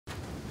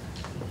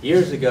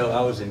Years ago,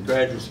 I was in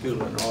graduate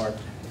school in art.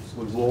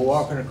 We were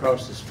walking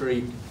across the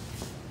street,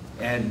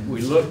 and we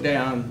looked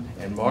down,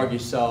 and Margie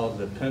saw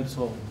the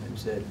pencil and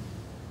said,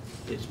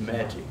 "It's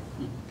magic.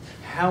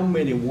 How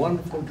many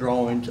wonderful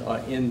drawings are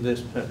in this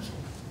pencil?"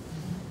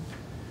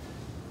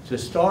 To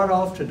start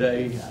off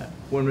today,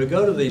 when we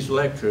go to these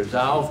lectures,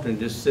 I often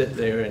just sit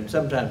there, and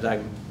sometimes I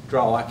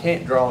draw. I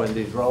can't draw in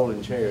these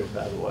rolling chairs,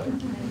 by the way.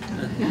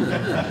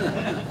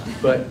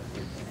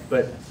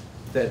 but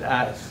that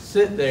I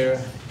sit there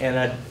and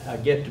I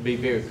get to be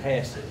very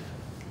passive.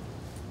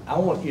 I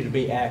want you to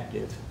be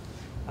active.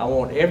 I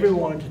want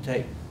everyone to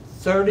take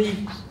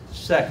 30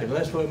 seconds,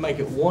 let's make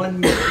it 1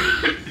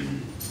 minute,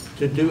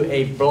 to do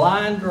a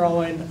blind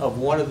drawing of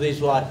one of these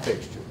light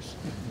fixtures.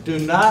 Do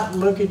not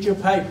look at your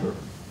paper.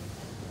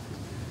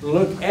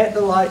 Look at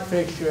the light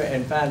fixture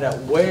and find out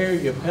where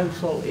your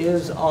pencil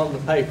is on the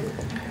paper.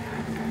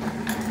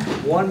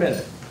 1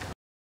 minute.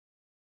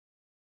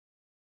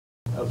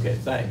 Okay,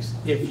 thanks.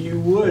 If you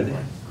would,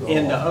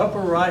 in the upper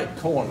right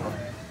corner,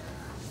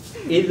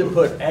 either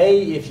put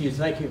A if you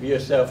think of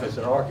yourself as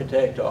an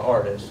architect or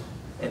artist,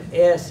 and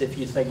S if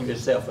you think of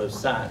yourself as a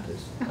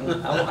scientist. I'm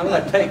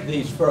going to take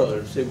these further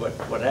and see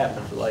what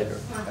happens later.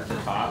 At the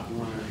top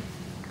one.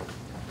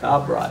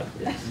 Top right.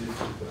 Yes.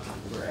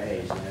 For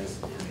A,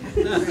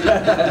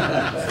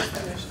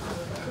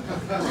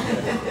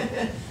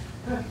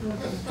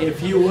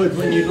 If you would,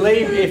 when you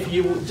leave, if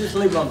you just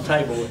leave it on the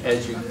table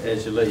as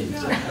you leave.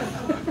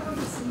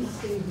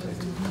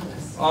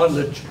 On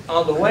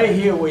the way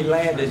here, we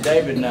landed.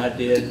 David and I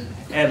did,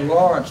 and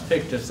Lawrence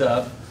picked us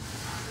up.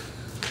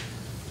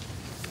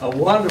 A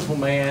wonderful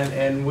man,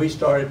 and we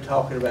started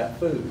talking about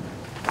food.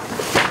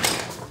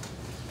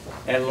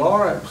 And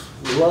Lawrence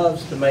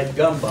loves to make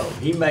gumbo.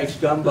 He makes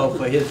gumbo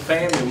for his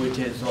family, which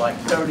is like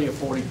 30 or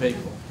 40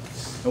 people.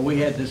 And we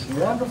had this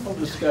wonderful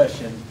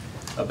discussion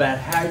about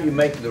how you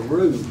make the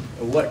roux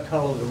and what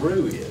color the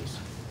roux is.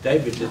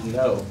 David didn't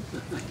know.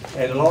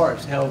 And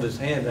Lawrence held his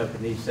hand up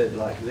and he said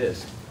like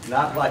this,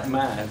 not like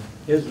mine.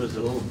 His was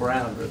a little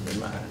browner than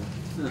mine,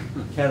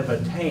 kind of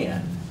a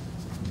tan.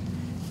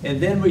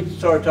 And then we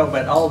started talking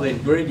about all the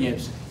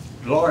ingredients.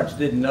 Lawrence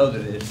didn't know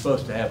that it's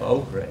supposed to have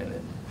okra in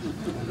it.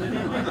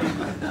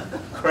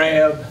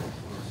 Crab,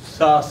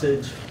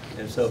 sausage,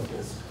 and so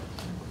forth.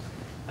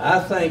 I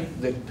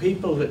think the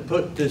people that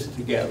put this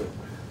together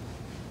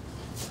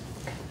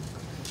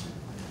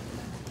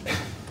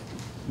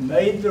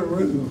made the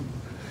roux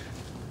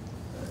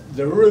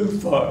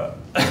for,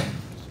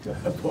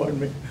 pardon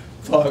me,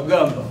 for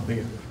gumbo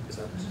here.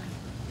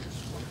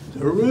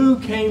 The roux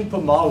came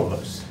from all of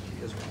us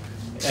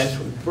as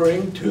we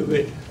bring to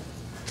it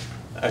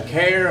a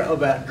care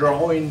about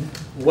drawing,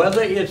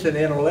 whether it's an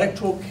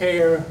intellectual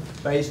care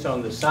based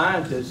on the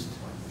scientist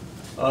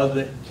or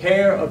the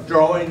care of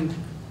drawing,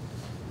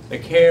 the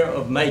care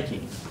of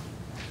making.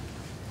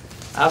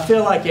 I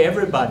feel like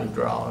everybody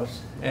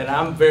draws, and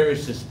I'm very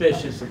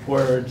suspicious of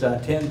words. I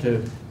tend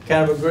to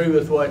kind of agree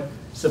with what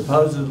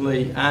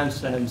supposedly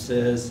Einstein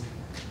says,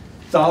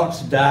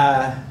 thoughts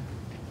die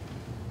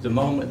the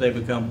moment they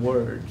become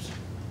words.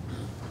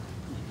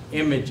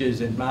 Images,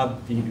 in my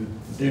view,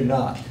 do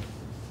not.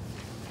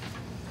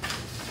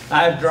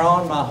 I've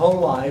drawn my whole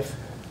life,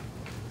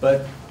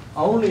 but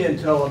only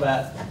until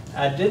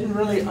I didn't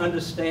really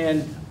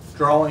understand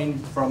drawing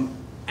from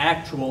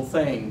actual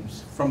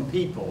things, from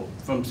people,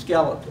 from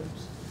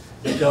skeletons,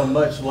 until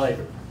much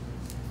later.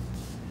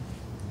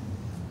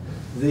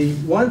 The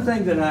one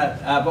thing that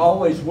I've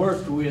always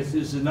worked with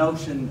is the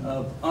notion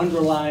of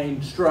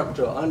underlying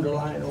structure,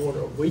 underlying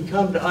order. We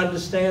come to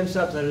understand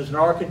something as an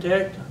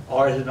architect,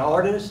 or as an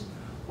artist,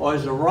 or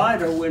as a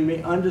writer when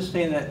we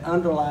understand that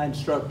underlying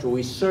structure.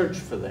 We search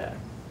for that.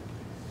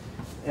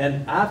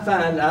 And I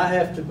find I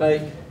have to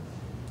make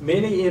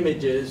many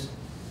images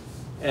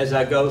as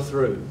I go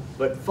through.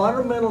 But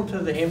fundamental to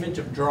the image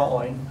of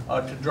drawing,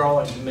 or to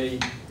drawing to me,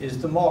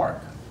 is the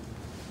mark.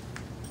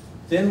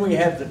 Then we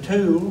have the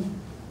tool,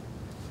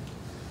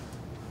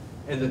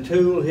 and the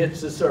tool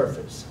hits the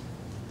surface.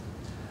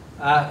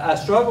 I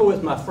struggle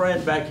with my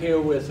friend back here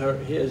with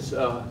his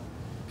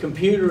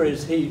computer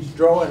as he's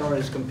drawing on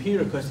his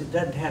computer, because it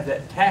doesn't have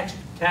that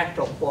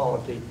tactile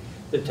quality.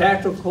 The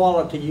tactile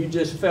quality you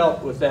just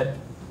felt with that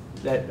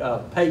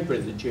paper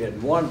that you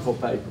had, wonderful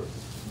paper.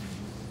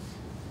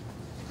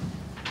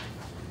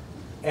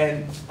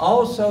 And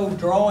also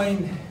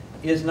drawing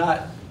is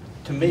not,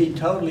 to me,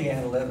 totally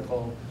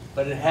analytical,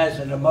 but it has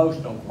an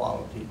emotional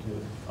quality to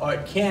it, or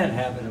it can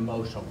have an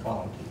emotional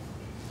quality.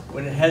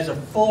 When it has a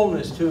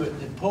fullness to it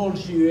that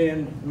pulls you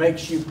in,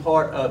 makes you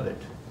part of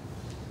it.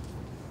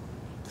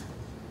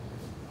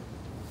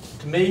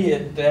 To me,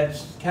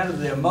 that's kind of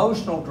the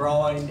emotional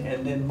drawing,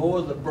 and then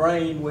more the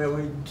brain, where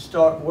we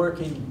start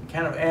working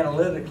kind of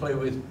analytically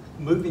with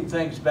moving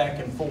things back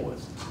and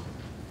forth.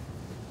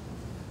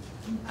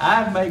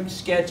 I make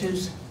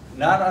sketches,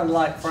 not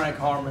unlike Frank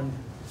Harmon.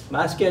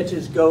 My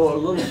sketches go a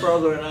little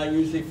further and I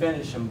usually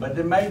finish them, but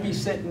they may be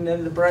sitting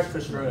in the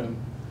breakfast room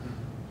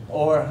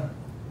or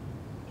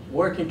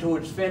working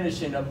towards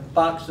finishing a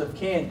box of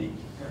candy.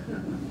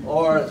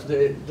 or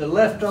the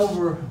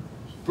leftover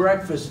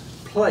breakfast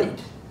plate.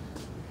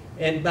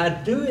 And by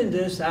doing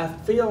this, I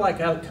feel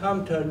like I've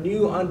come to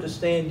new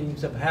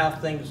understandings of how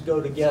things go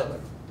together.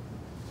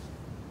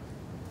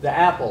 The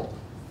apple,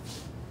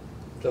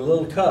 the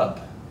little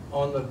cup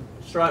on the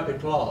striped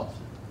cloth,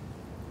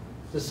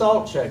 the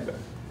salt shaker.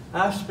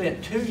 I've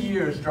spent 2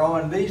 years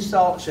drawing these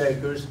salt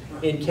shakers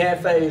in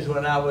cafes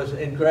when I was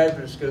in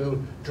graduate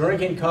school,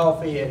 drinking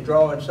coffee and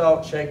drawing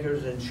salt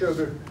shakers and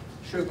sugar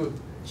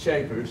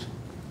shakers.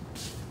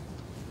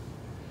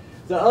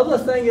 The other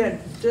thing that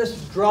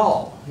just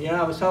draw,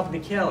 I was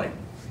talking to Kelly,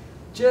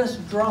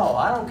 just draw.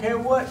 I don't care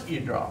what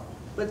you draw.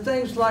 But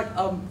things like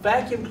a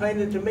vacuum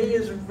cleaner to me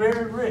is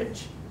very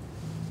rich.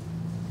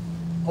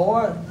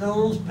 Or the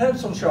little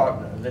pencil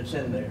sharpener that's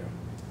in there.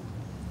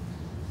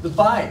 The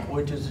bike,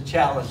 which is a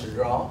challenge to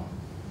draw,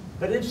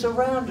 but it's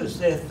around us.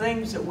 There are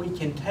things that we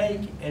can take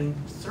and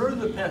through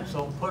the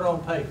pencil put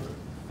on paper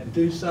and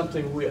do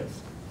something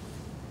with.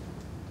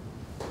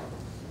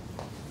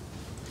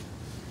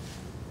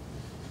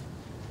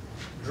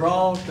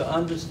 Draw to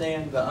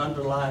understand the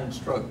underlying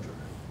structure.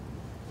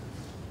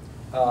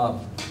 I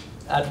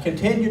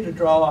continue to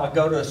draw. I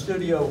go to a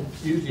studio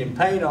usually and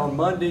paint on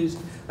Mondays.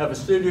 I have a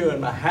studio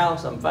in my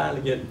house. I'm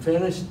finally getting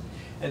finished.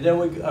 And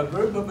then a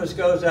group of us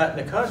goes out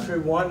in the country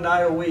one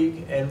night a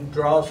week and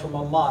draws from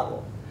a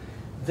model.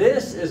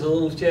 This is a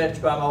little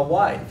sketch by my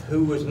wife,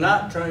 who was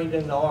not trained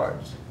in the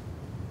arts.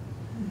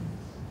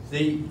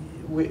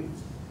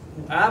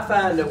 I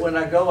find that when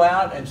I go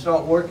out and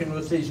start working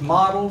with these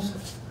models,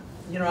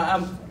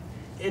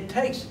 it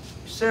takes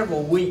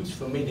several weeks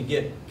for me to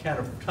get kind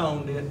of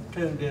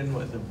tuned in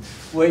with them,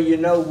 where you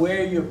know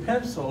where your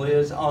pencil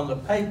is on the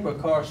paper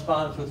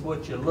corresponds with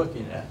what you're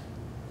looking at.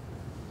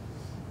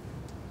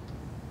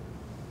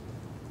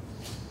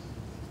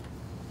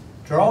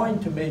 Drawing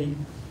to me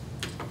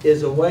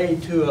is a way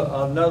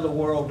to another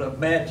world of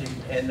magic,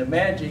 and the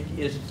magic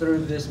is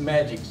through this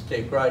magic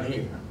stick right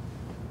here.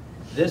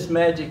 This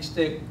magic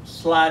stick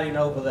sliding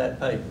over that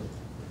paper.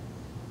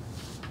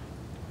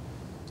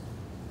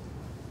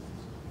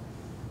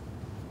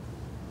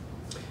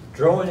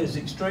 Drawing is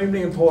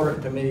extremely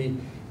important to me.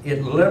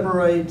 It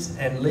liberates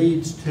and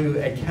leads to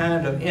a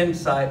kind of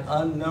insight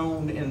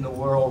unknown in the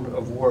world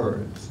of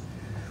words.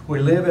 We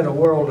live in a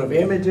world of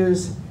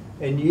images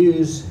and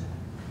use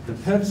the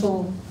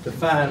pencil to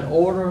find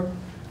order,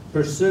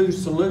 pursue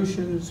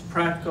solutions,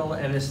 practical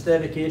and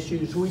aesthetic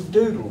issues. We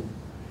doodle.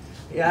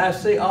 I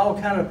see all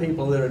kinds of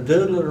people that are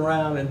doodling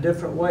around in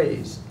different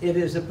ways. It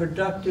is a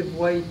productive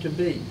way to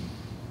be.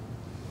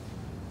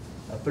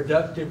 A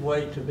productive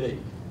way to be.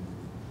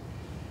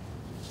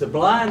 The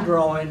blind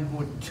drawing,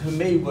 to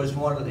me, is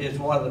one of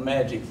the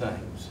magic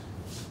things,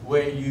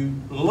 where you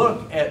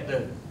look at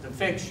the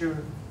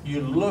fixture, you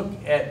look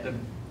at the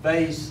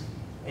base,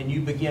 and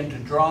you begin to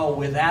draw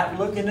without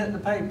looking at the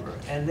paper.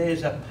 And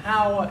there's a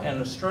power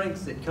and a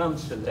strength that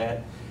comes to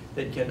that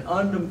can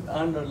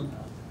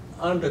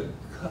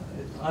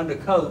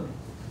undercoat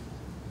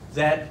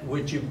that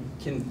which you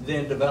can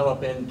then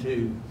develop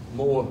into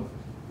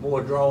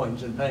more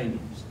drawings and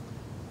paintings.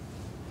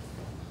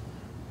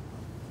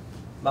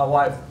 My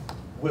wife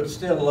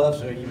still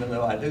loves me, even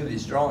though I do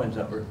these drawings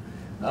of her,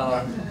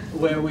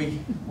 where we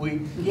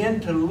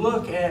begin to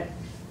look at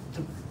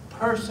the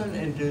person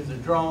and do the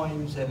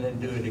drawings and then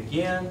do it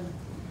again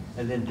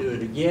and then do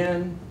it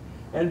again.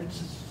 And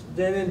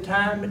then in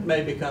time it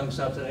may become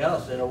something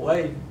else. In a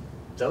way,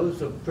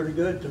 those are pretty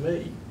good to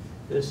me.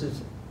 This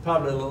is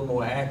probably a little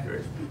more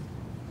accurate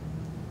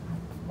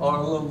or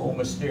a little more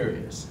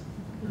mysterious.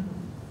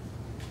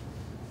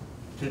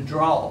 To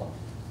draw.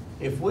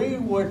 If we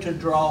were to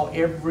draw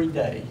every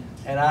day,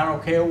 and I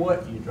don't care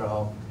what you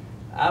draw,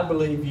 I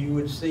believe you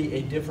would see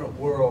a different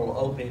world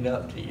opening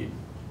up to you.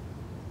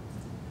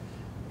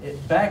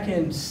 Back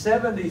in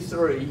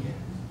 '73,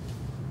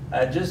 I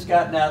had just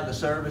gotten out of the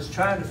service,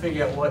 trying to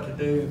figure out what to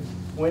do,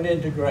 went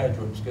into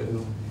graduate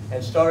school,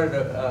 and started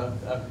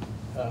a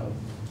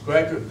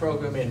graduate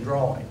program in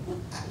drawing.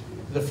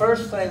 The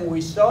first thing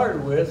we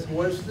started with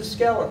was the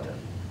skeleton.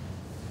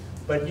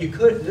 But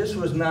this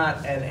was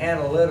not an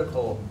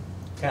analytical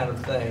kind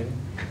of thing.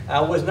 I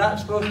was not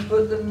supposed to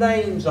put the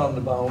names on the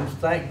bones,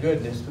 thank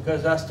goodness,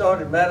 because I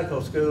started medical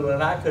school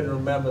and I couldn't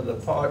remember the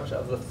parts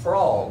of the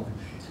frog,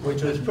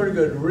 which was a pretty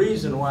good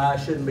reason why I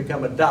shouldn't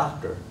become a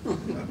doctor.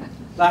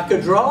 I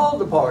could draw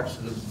the parts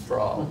of the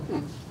frog.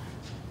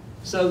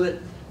 So that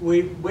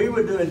we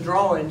were doing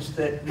drawings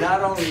that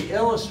not only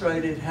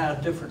illustrated how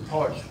different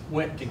parts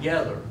went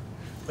together,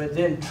 but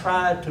then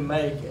tried to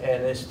make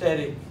an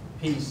aesthetic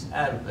piece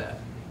out of that.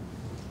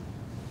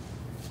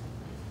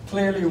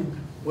 Clearly,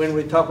 when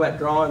we talk about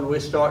drawing, we're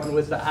starting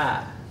with the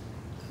eye.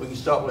 We can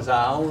start with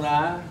our own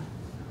eye.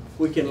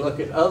 We can look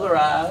at other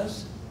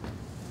eyes.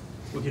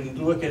 We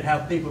can look at how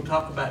people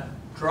talk about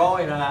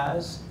drawing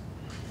eyes.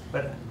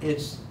 But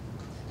it's,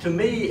 to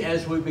me,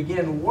 as we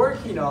begin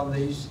working on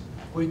these,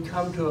 we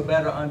come to a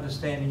better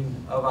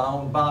understanding of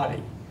our own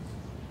body.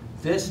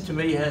 This, to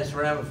me, has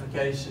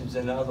ramifications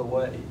in other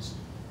ways.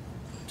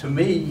 to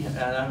me, and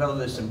I know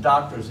there's some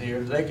doctors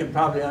here, they can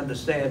probably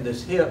understand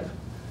this hip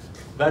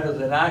better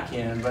than I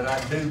can, but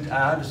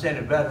I understand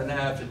it better now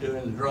after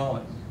doing the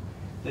drawing.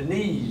 The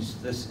knees,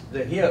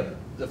 the hip,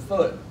 the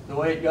foot, the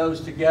way it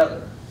goes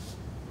together.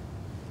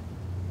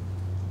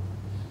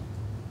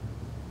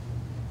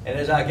 And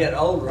as I get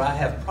older, I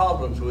have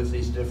problems with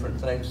these different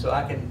things, so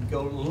I can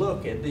go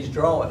look at these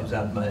drawings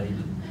I've made.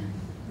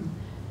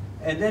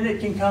 And then it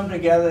can come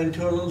together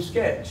into a little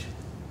sketch.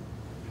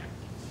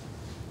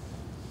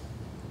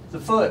 The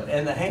foot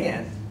and the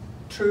hand,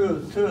 two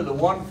of the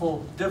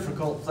wonderful,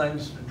 difficult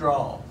things to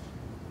draw.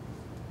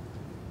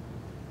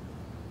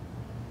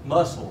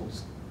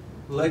 Muscles,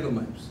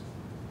 ligaments.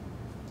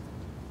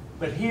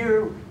 But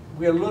here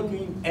we're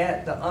looking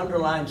at the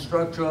underlying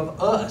structure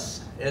of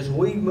us as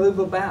we move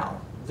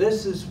about.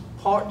 This is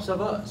parts of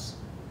us.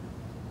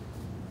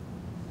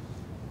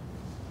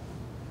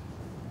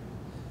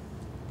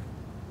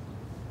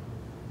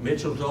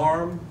 Mitchell's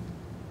arm,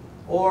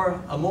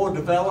 or a more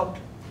developed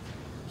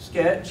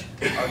sketch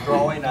or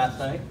drawing, I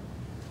think,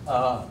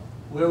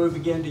 where we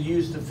begin to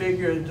use the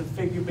figure and the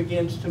figure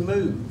begins to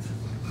move.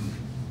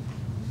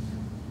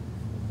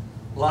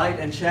 Light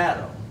and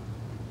shadow.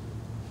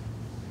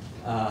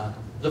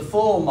 The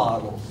full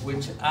model,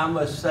 which I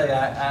must say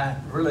I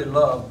really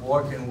love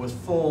working with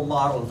full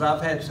models.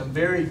 I've had some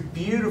very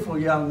beautiful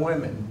young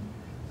women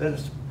that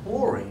it's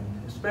boring,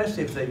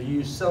 especially if they've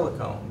used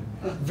silicone.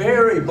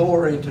 Very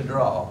boring to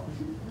draw.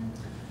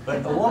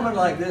 But a woman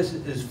like this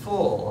is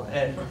full,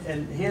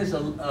 and here's a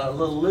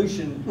little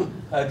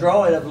Lucian, a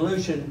drawing of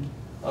Lucian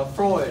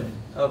Freud,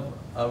 of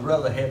a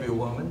rather heavy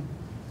woman.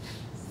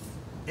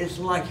 It's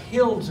like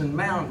hills and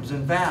mountains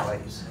and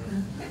valleys.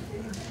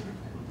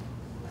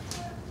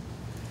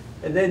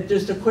 And then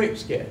just a quick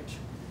sketch.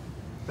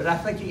 But I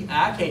think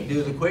I can't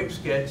do the quick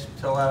sketch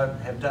until I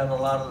have done a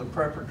lot of the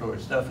preparatory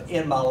stuff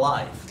in my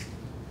life.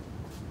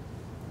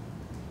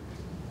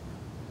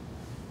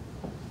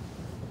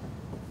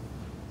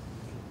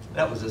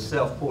 That was a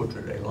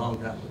self-portrait a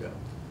long time ago.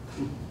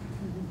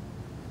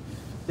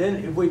 Then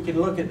if we can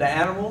look at the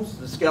animals,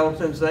 the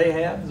skeletons they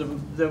have,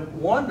 the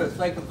wonder,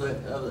 think of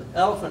the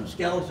elephant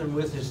skeleton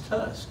with his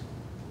tusk.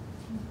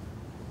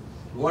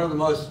 One of the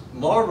most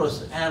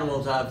marvelous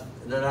animals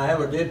that I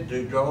ever did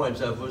do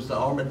drawings of was the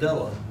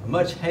armadillo, a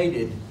much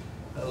hated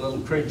little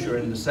creature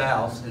in the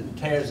South. It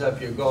tears up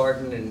your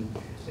garden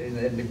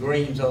and the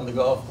greens on the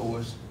golf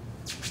course.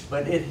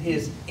 But it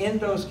is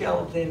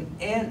endoskeleton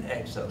and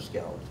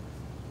exoskeleton.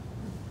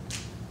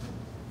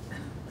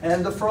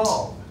 And the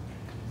frog.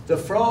 The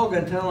frog,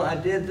 until I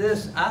did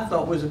this, I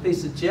thought was a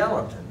piece of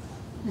gelatin.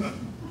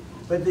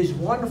 But these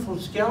wonderful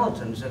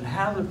skeletons and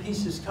how the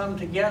pieces come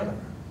together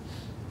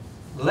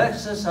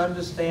lets us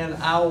understand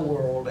our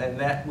world and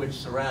that which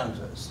surrounds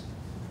us.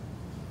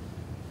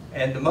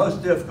 And the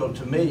most difficult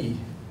to me,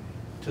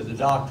 to the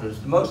doctors,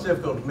 the most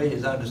difficult to me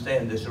is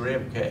understand this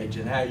rib cage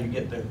and how you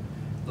get the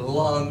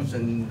lungs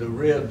and the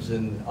ribs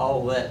and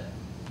all that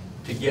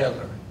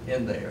together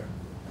in there.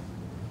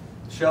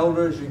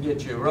 Shoulders, you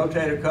get your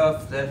rotator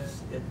cuff,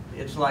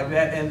 it's like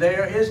that, and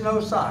there is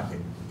no socket.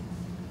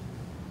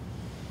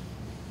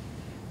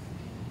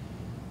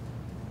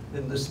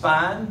 Then the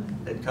spine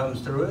that comes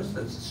through us,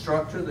 that's the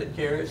structure that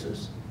carries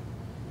us.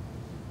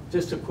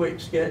 Just a quick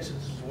sketch.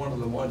 This is one of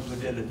the ones we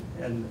did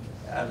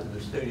out of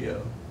the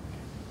studio.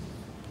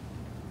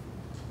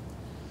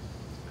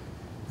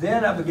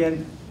 Then I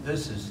began,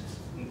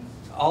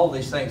 all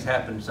these things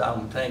happen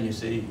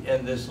simultaneously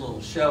in this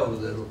little show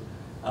that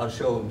I'll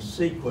show them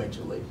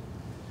sequentially.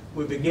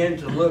 We begin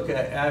to look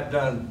at,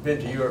 been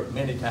to Europe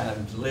many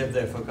times, lived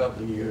there for a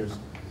couple of years,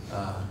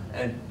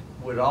 and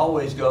would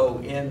always go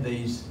in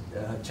these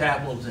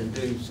chapels and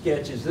do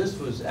sketches. This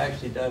was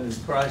actually done in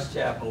Christ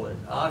Chapel at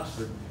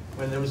Oxford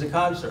when there was a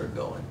concert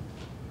going.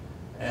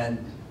 And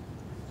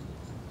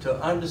to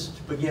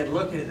begin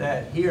looking at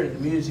that, hearing the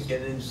music,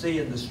 and then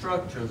seeing the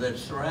structure that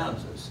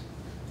surrounds us.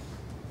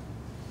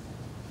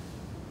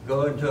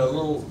 Go into a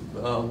little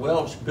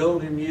Welsh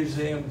building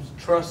museum,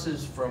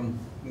 trusses from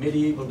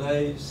medieval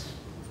days.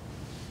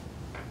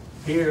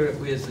 Here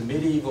is the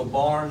medieval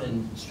barn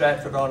in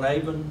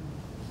Stratford-on-Avon.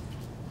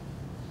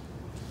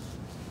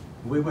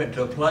 We went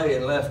to a play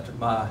and left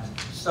my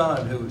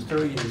son, who was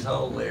 3 years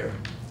old, there.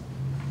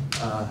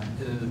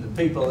 The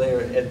people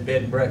there at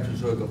bed and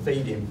breakfast were going to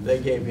feed him. They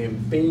gave him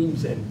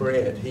beans and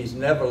bread. He's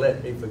never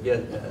let me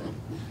forget that.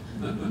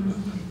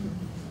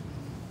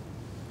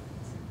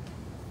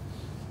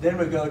 Then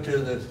we go to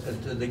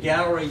the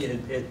gallery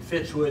at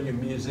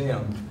Fitzwilliam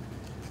Museum,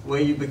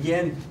 where you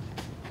begin,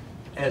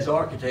 as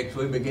architects,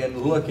 we begin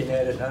looking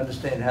at it,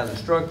 understand how the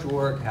structure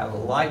works, how the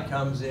light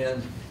comes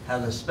in, how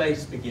the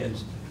space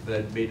begins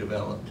to be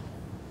developed.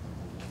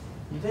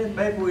 And then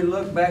maybe we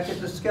look back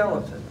at the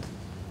skeleton,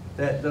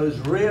 those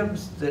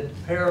ribs that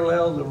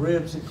parallel the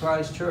ribs at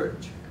Christ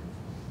Church,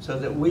 so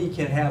that we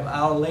can have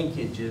our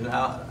linkage and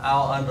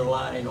our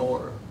underlying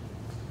order.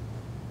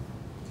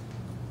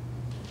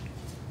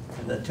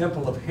 And the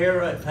Temple of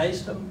Hera at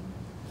Paestum,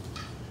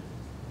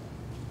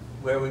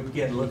 where we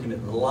begin looking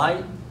at the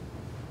light,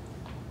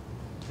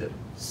 the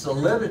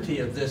solidity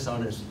of this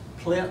on its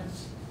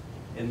plinths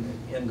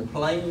in the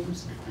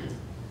planes,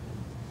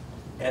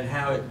 and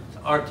how it's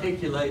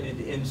articulated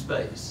in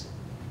space,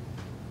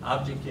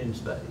 object in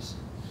space.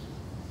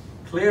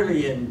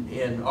 Clearly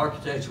in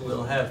architecture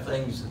we'll have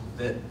things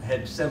that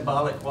had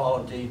symbolic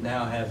quality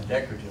now have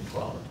decorative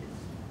quality.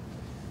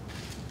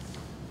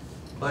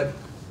 But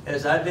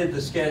as I did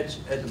the sketch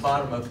at the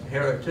bottom of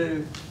Hera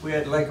 2, we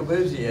had Le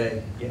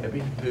Corbusier,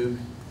 Gabby, who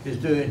is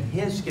doing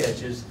his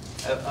sketches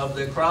of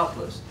the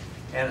Acropolis.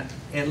 And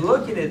in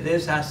looking at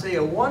this, I see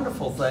a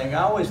wonderful thing.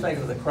 I always think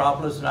of the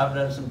Acropolis, and I've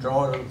done some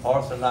drawing of the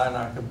Parthenon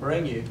I could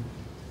bring you.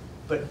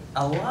 But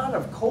a lot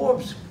of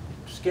Corb's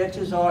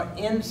sketches are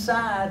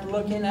inside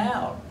looking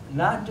out,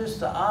 not just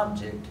the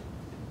object.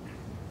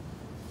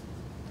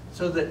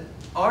 So that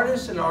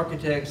artists and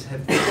architects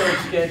have filled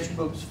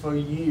sketchbooks for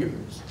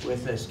years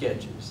with their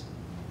sketches.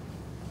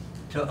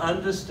 To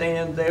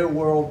understand their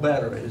world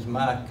better is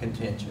my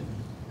contention.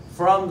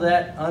 From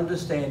that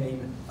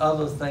understanding,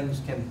 other things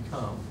can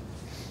come.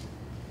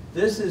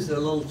 This is a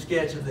little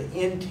sketch of the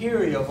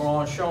interior of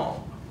Longchamp,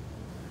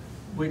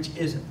 which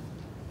is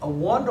a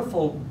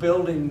wonderful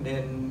building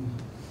in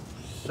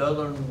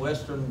southern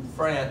western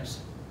France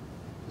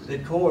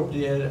that Corb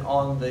did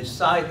on the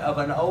site of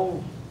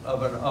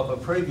a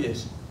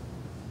previous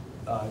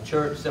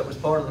church that was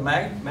part of the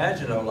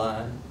Maginot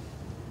Line.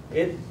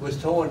 It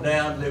was torn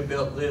down, they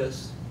built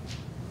this.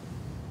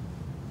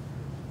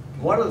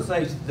 One of the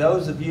things,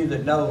 those of you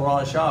that know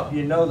Longchamp,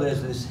 you know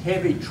there's this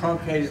heavy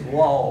truncated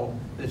wall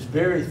that's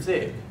very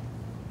thick.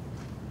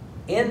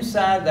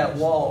 Inside that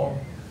wall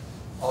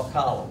are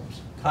columns,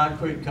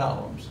 concrete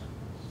columns.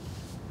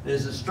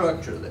 There's a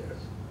structure there.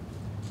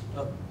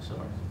 Oh,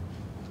 sorry.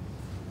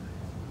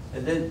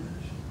 And then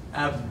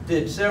I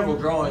did several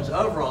drawings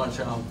of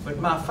Longchamp, but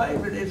my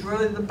favorite is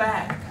really the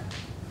back.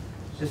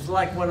 It's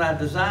like when I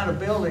design a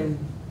building,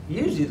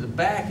 usually the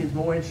back is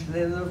more interesting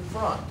than the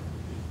front.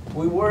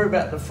 We worry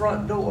about the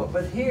front door,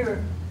 but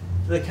here,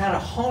 the kind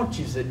of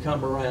haunches that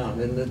come around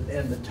and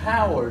the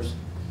towers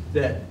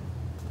that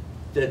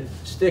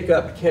stick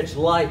up to catch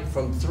light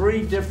from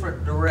 3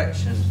 different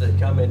directions that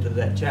come into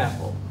that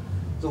chapel.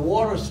 The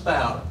water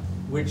spout,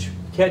 which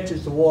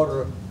catches the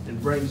water and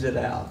brings it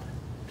out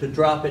to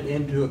drop it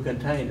into a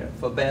container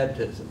for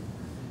baptism.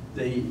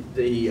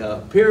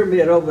 The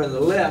pyramid over on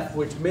the left,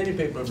 which many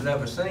people have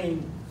never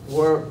seen,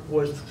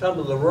 was some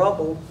of the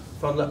rubble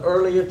from the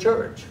earlier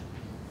church.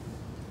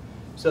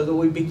 So that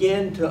we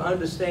begin to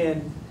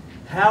understand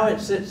how it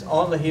sits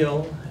on the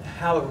hill,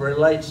 how it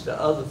relates to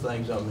other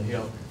things on the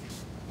hill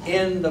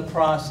in the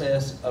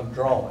process of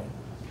drawing.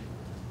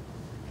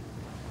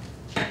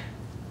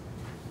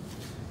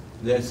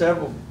 There are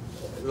several.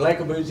 Le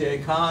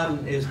Corbusier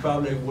Kahn is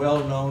probably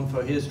well known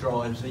for his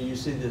drawings, and you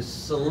see this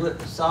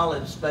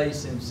solid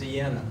space in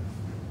Sienna.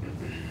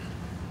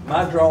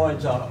 My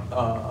drawings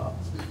are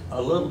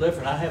a little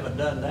different. I haven't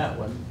done that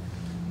one,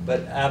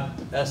 but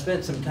I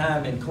spent some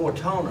time in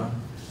Cortona,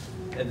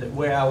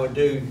 where I would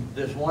do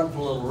this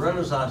wonderful little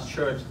Renaissance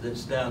church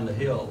that's down the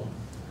hill,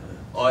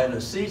 or in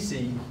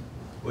Assisi,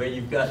 where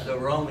you've got the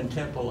Roman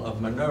temple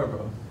of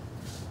Minerva,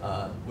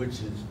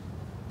 which is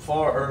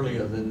far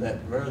earlier than that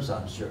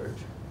Renaissance church.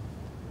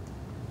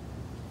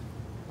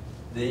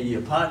 The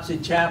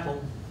Pazzi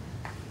Chapel,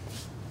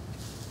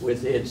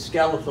 with its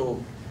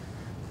skeletal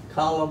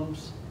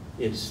columns,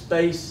 its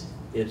space,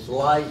 its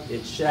light,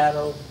 its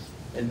shadow,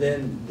 and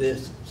then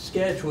this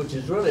sketch, which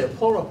is really a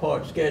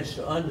pull-apart sketch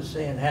to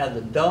understand how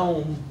the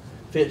dome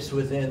fits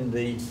within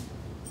the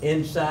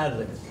inside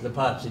of the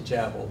Pazzi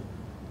Chapel,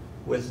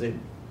 with the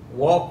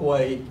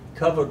walkway,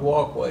 covered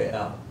walkway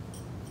out.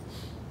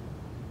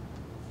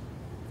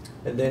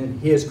 And then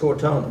here's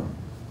Cortona.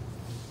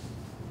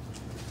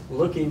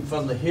 Looking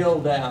from the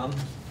hill down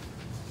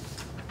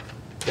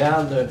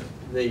the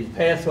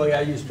pathway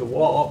I used to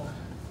walk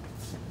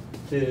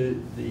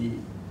to the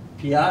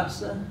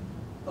piazza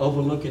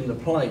overlooking the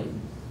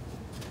plain,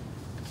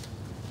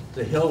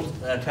 the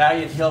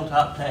Italian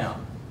hilltop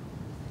town.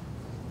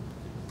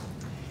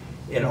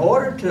 In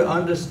order to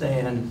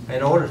understand,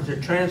 in order to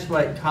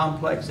translate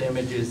complex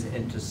images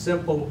into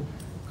simple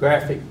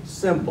graphic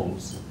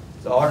symbols,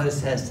 the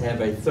artist has to have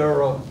a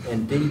thorough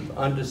and deep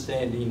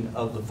understanding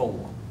of the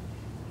form.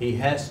 He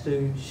has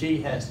to,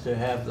 she has to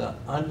have the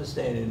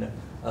understanding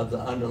of the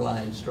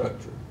underlying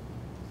structure.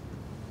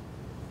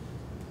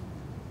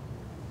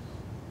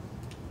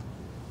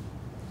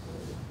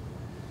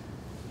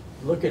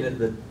 Looking at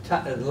the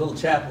little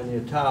chapel near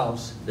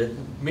Taos that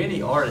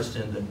many artists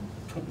in the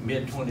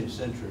mid-20th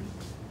century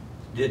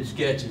did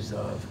sketches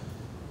of.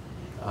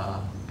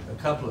 A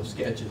couple of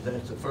sketches,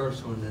 that's the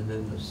first one, and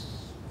then the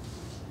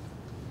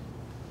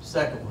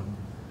second one,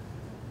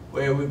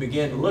 where we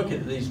begin to look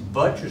at these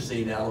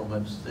buttressing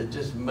elements that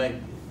just make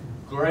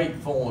great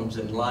forms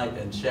in light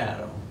and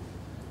shadow.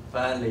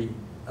 Finally,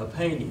 a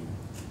painting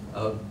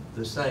of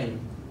the same,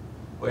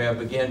 where I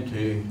begin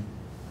to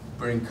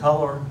bring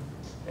color,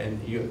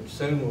 and you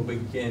soon will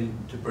begin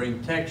to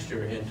bring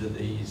texture into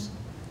these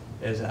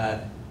as I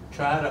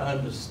try to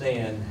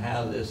understand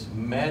how this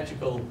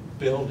magical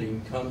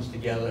building comes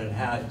together and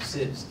how it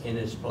sits in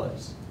its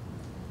place.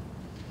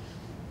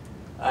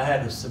 I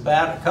had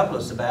a couple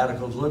of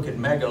sabbaticals look at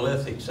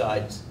megalithic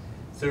sites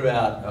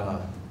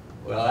throughout,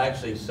 well,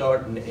 actually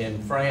starting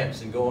in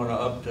France and going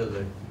up to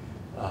the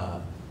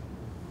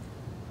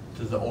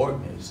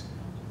Orkneys.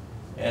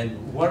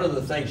 And one of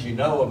the things you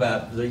know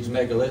about these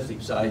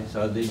megalithic sites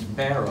are these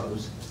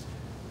barrows.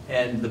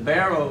 And the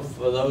barrow,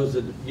 for those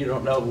that you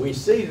don't know, we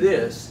see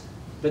this,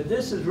 but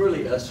this is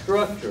really a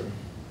structure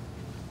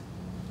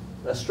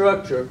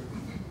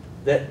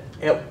that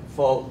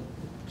for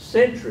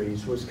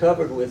centuries was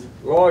covered with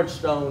large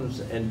stones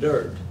and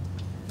dirt.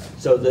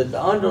 So that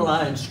the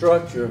underlying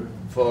structure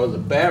for the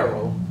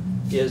barrow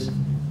is,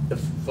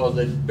 for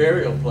the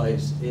burial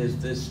place,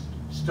 is this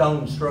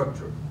stone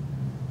structure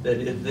that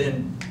is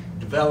then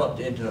developed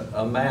into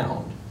a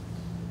mound.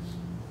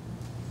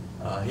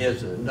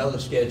 Here's another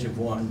sketch of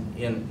one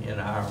in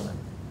Ireland.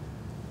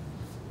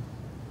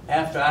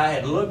 After I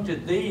had looked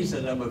at these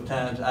a number of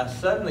times, I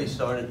suddenly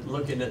started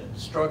looking at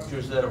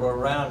structures that were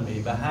around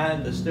me.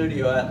 Behind the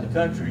studio out in the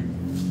country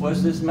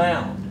was this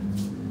mound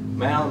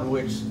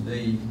which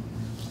the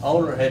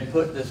owner had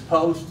put this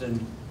post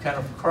and kind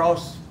of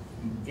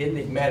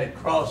enigmatic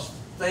cross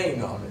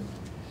thing on it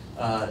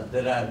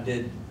that I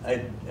did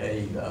a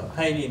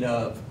painting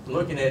of,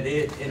 looking at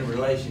it in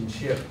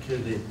relationship to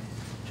the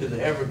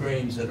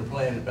evergreens that are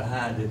planted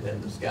behind it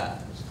and the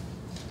skies.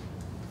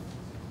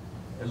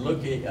 And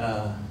looking,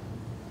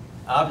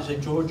 obviously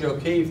George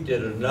O'Keeffe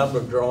did a number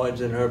of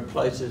drawings in her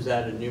places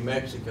out in New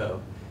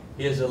Mexico.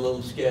 Here's a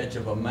little sketch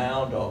of a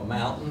mound or a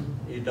mountain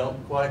you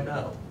don't quite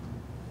know.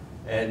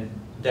 And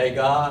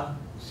Degas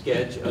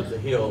sketch of the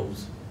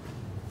hills.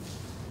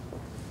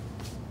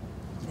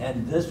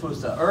 And this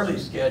was the early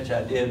sketch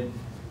I did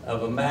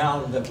of a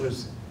mound that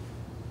was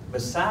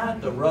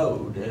beside the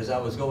road as I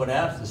was going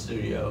out to the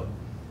studio,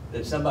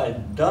 that somebody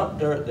dumped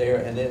dirt there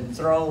and then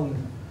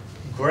thrown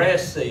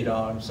grass seed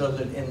on, so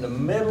that in the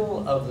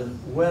middle of the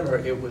winter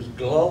it was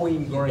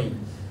glowing green.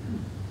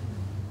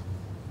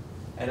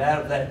 And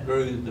out of that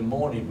grew the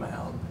Mourning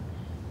Mound,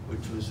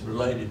 which was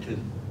related to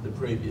the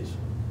previous one.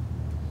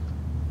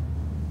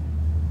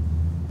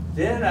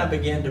 Then I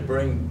began to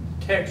bring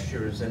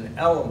textures and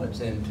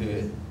elements into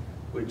it,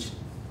 which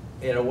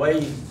in a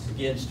way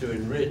begins to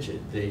enrich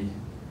it. The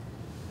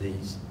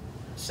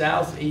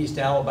southeast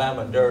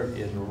Alabama dirt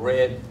is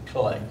red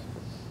clay.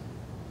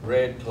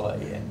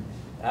 And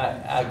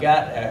I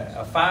got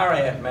a fire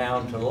ant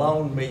mound to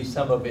loan me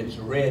some of its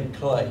red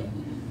clay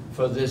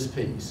for this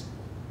piece.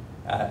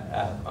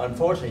 I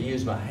unfortunately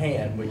used my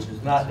hand, which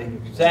is not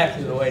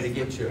exactly the way to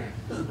get your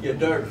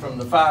dirt from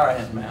the fire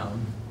ant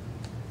mound.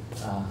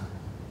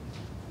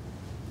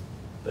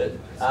 But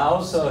I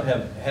also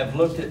have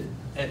looked at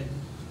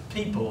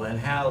people and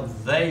how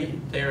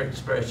their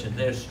expression,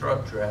 their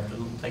structure, after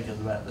thinking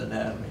about the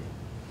anatomy.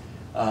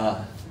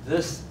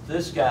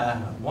 This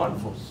guy,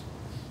 wonderful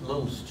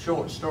little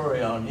short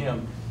story on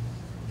him.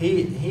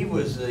 He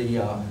was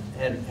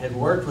had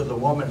worked with a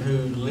woman who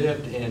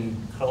lived in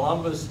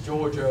Columbus,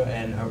 Georgia,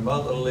 and her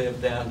mother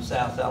lived down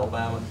South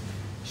Alabama.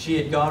 She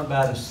had gone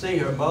by to see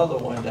her mother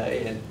one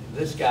day, and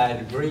this guy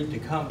had agreed to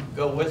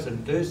go with her to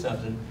do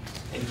something,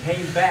 and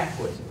came back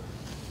with her.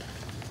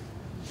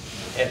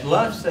 At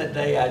lunch that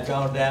day, I'd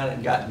gone down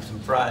and gotten some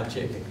fried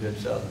chicken, good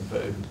Southern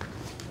food,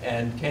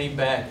 and came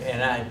back,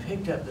 and I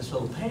picked up this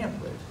little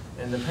pamphlet,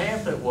 and the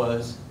pamphlet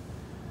was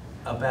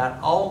about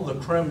all the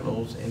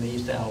criminals in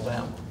East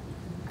Alabama.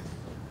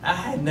 I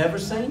had never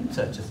seen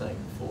such a thing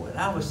before, and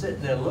I was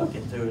sitting there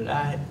looking through it.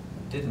 I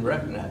didn't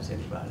recognize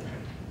anybody.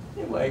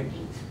 Anyway,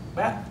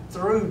 about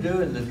through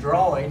doing the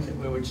drawing,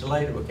 which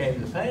later became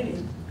the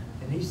painting,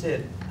 and he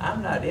said,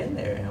 "I'm not in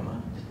there, am I?"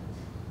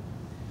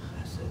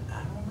 I said,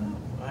 "I don't know.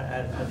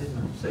 I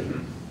didn't see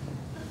it."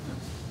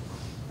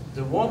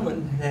 The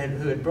woman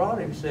who had brought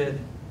him said,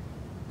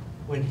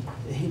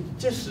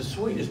 just the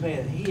sweetest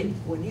man,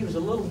 when he was a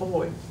little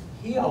boy,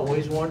 he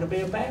always wanted to be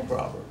a bank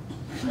robber.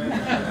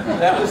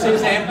 That was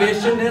his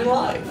ambition in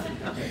life.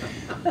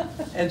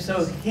 And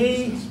so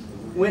he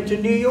went to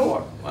New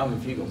York. Well,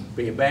 if you're going to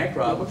be a bank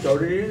robber, go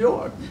to New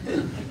York.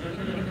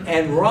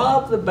 And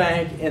robbed the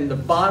bank in the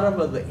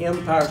bottom of the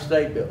Empire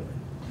State Building.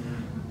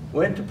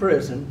 Went to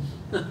prison,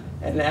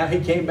 and now he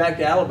came back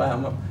to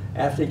Alabama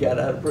after he got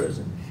out of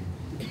prison.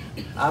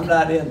 I'm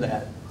not in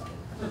that,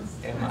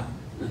 am I?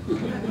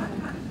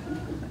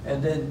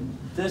 And then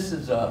this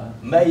is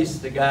Mace,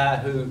 the guy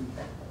who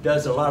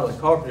does a lot of the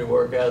carpentry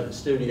work out of the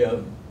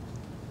studio,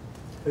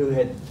 who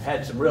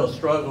had some real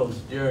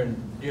struggles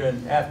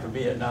after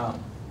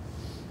Vietnam.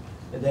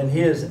 And then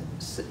here's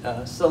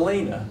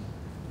Selena,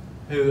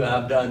 who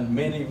I've done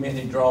many,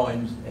 many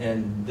drawings,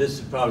 and this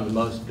is probably the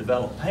most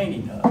developed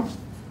painting of,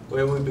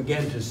 where we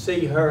begin to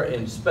see her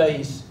in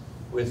space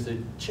with the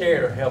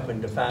chair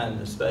helping define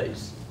the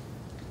space,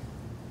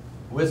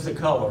 with the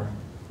color,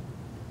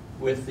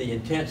 with the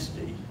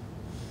intensity.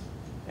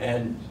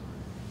 And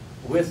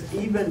with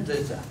even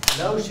this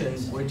notion,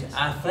 which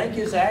I think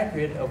is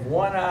accurate, of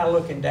one eye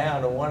looking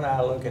down and one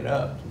eye looking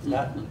up. It's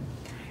not,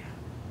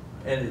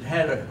 and it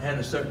had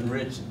a certain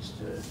richness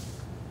to it.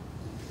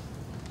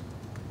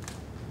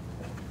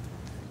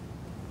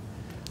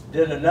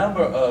 Did a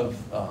number of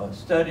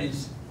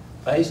studies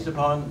based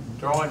upon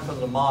drawing from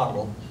the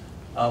model,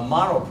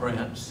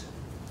 monoprints,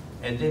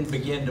 and then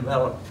begin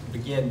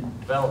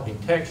developing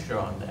texture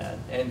on that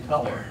and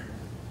color.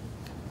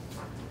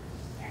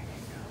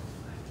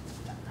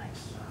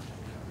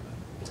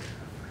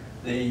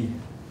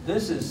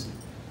 This is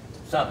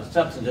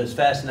something that's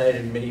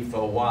fascinated me for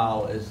a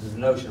while, is the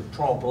notion of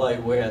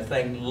trompe-l'oeil, where a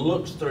thing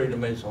looks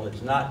three-dimensional,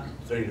 it's not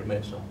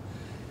three-dimensional.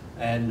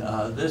 And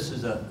this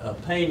is a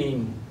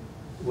painting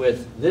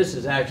with, this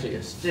is actually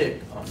a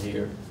stick on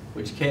here,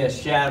 which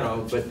casts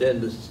shadow, but then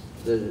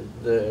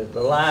the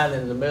line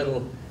in the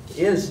middle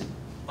is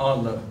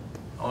on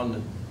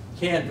the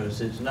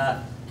canvas, it's not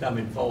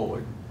coming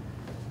forward.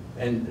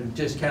 And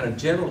just kind of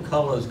gentle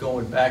colors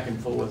going back and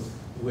forth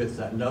with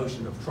that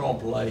notion of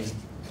trompe-l'oeil.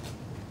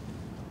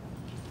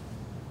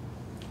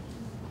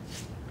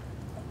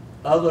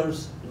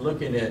 Others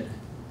looking at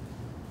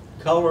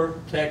color,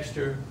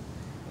 texture,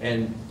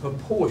 and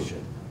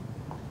proportion,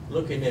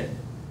 looking at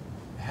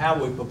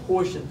how we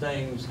proportion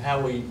things, how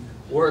we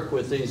work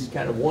with these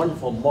kind of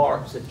wonderful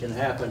marks that can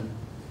happen,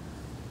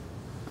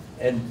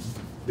 and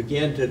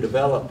begin to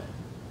develop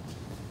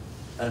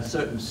a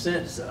certain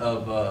sense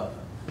of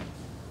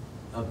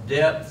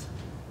depth.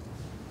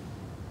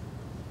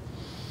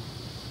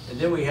 And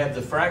then we have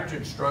the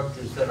fractured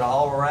structures that are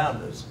all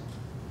around us,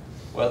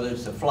 whether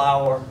it's a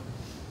flower,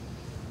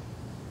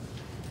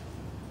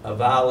 a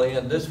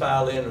violin. This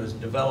violin was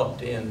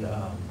developed in,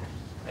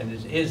 and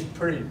it is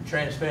pretty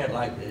transparent,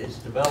 like it's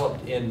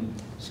developed in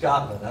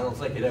Scotland. I don't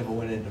think it ever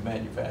went into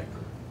manufacture.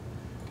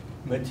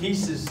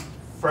 Matisse's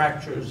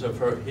fractures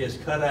of his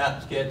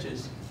cutout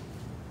sketches.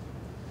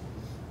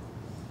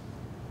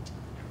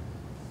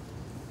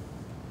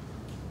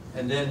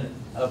 And then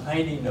a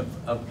painting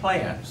of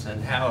plants,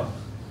 and how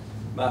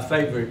my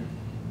favorite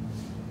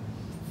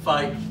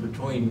fights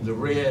between the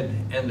red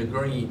and the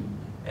green,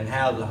 and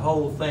how the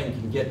whole thing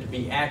can get to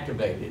be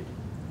activated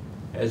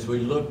as we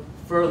look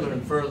further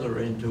and further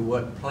into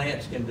what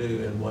plants can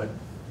do and what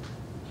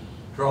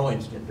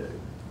drawings can do.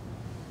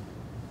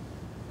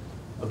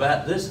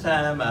 About this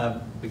time, I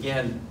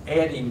began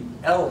adding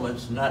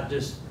elements, not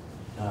just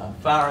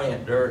fire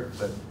ant dirt,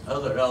 but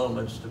other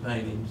elements to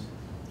paintings.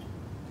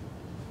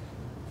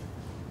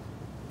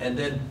 And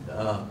then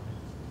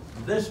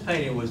this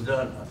painting was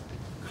done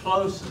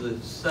close to the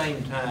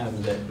same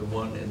time that the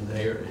one in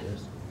there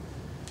is.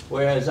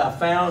 Whereas I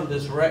found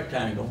this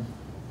rectangle,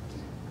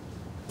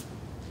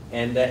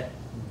 and that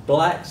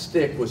black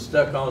stick was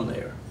stuck on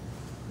there.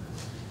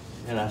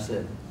 And I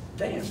said,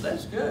 damn,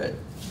 that's good.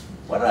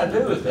 What did I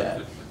do with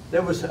that?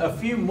 There was a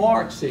few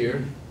marks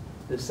here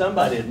that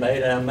somebody had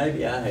made, and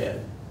maybe I had,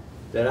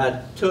 that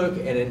I took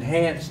and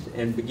enhanced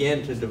and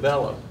began to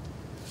develop,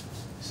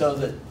 so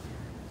that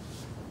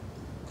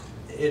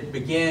it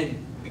began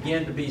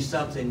to be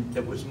something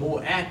that was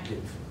more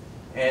active.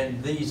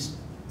 And these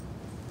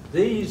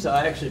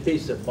are actually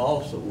pieces of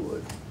balsa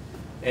wood.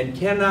 And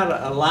cannot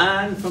a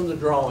line from the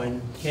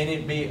drawing, can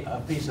it be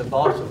a piece of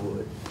balsa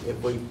wood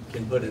if we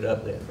can put it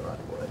up there the right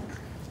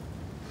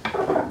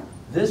way?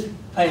 This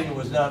painting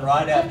was done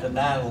right after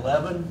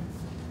 9/11,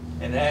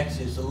 and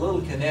actually it's a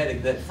little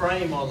kinetic. That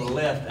frame on the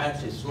left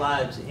actually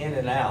slides in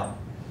and out,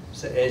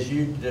 so as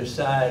you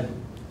decide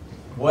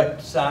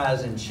what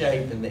size and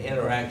shape and the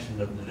interaction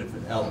of the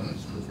different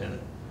elements within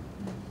it.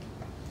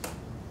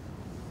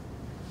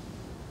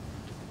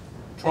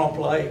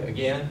 Trompe-l'oeil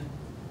again,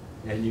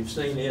 and you've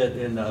seen it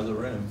in the other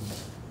room.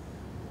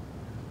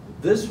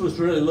 This was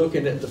really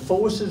looking at the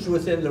forces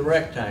within the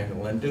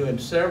rectangle and doing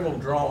several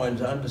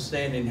drawings,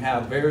 understanding how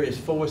various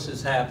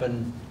forces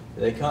happen.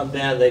 They come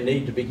down, they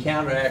need to be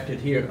counteracted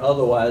here,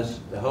 otherwise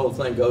the whole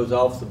thing goes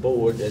off the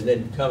board and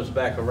then comes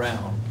back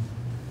around.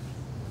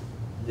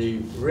 The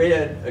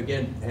red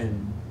again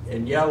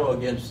and yellow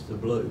against the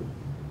blue.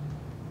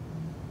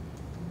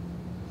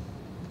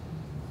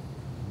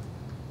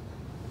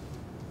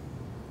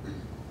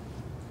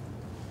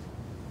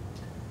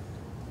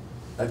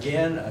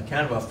 Again, a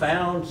kind of a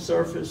found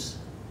surface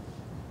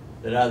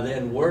that I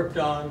then worked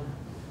on,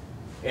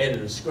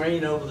 added a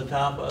screen over the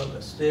top of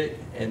a stick,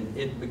 and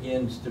it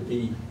begins to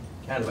be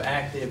kind of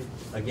active,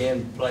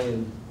 again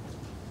playing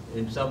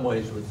in some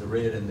ways with the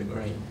red and the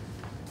green.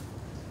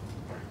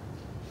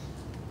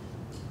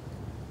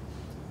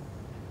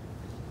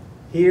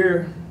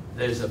 Here,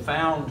 there's a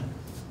found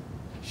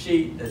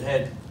sheet that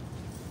had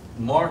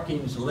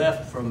markings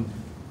left from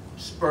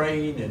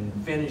spraying and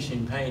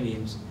finishing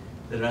paintings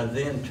that I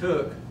then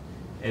took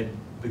and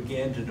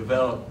began to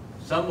develop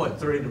somewhat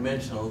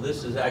three-dimensional.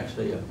 This is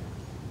actually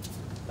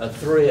a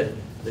thread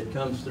that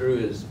comes through,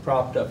 is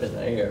propped up in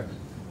the air.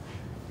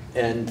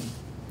 And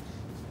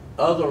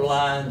other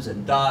lines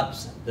and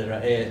dots that are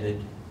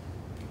added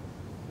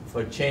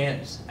for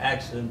chance,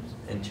 accident,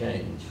 and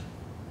change.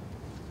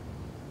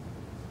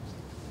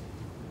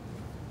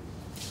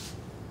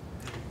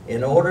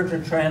 In order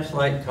to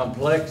translate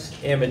complex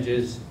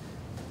images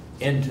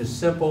into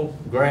simple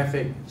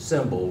graphic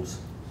symbols,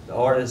 the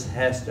artist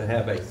has to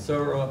have a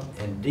thorough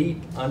and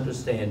deep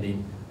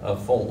understanding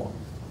of form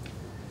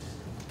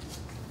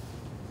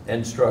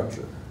and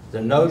structure. The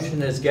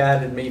notion has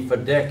guided me for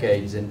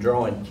decades in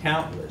drawing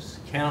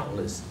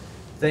countless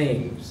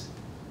things.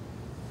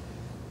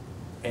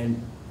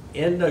 And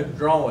in the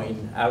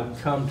drawing,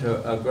 I've come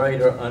to a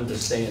greater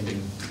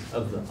understanding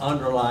of the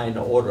underlying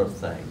order of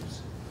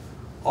things.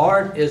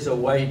 Art is a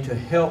way to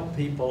help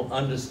people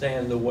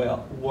understand the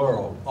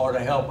world, or to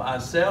help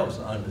ourselves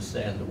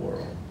understand the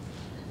world,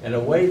 and a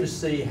way to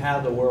see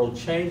how the world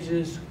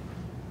changes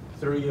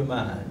through your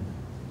mind.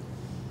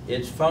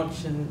 Its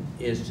function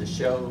is to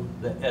show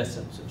the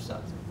essence of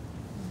something.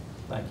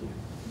 Thank you.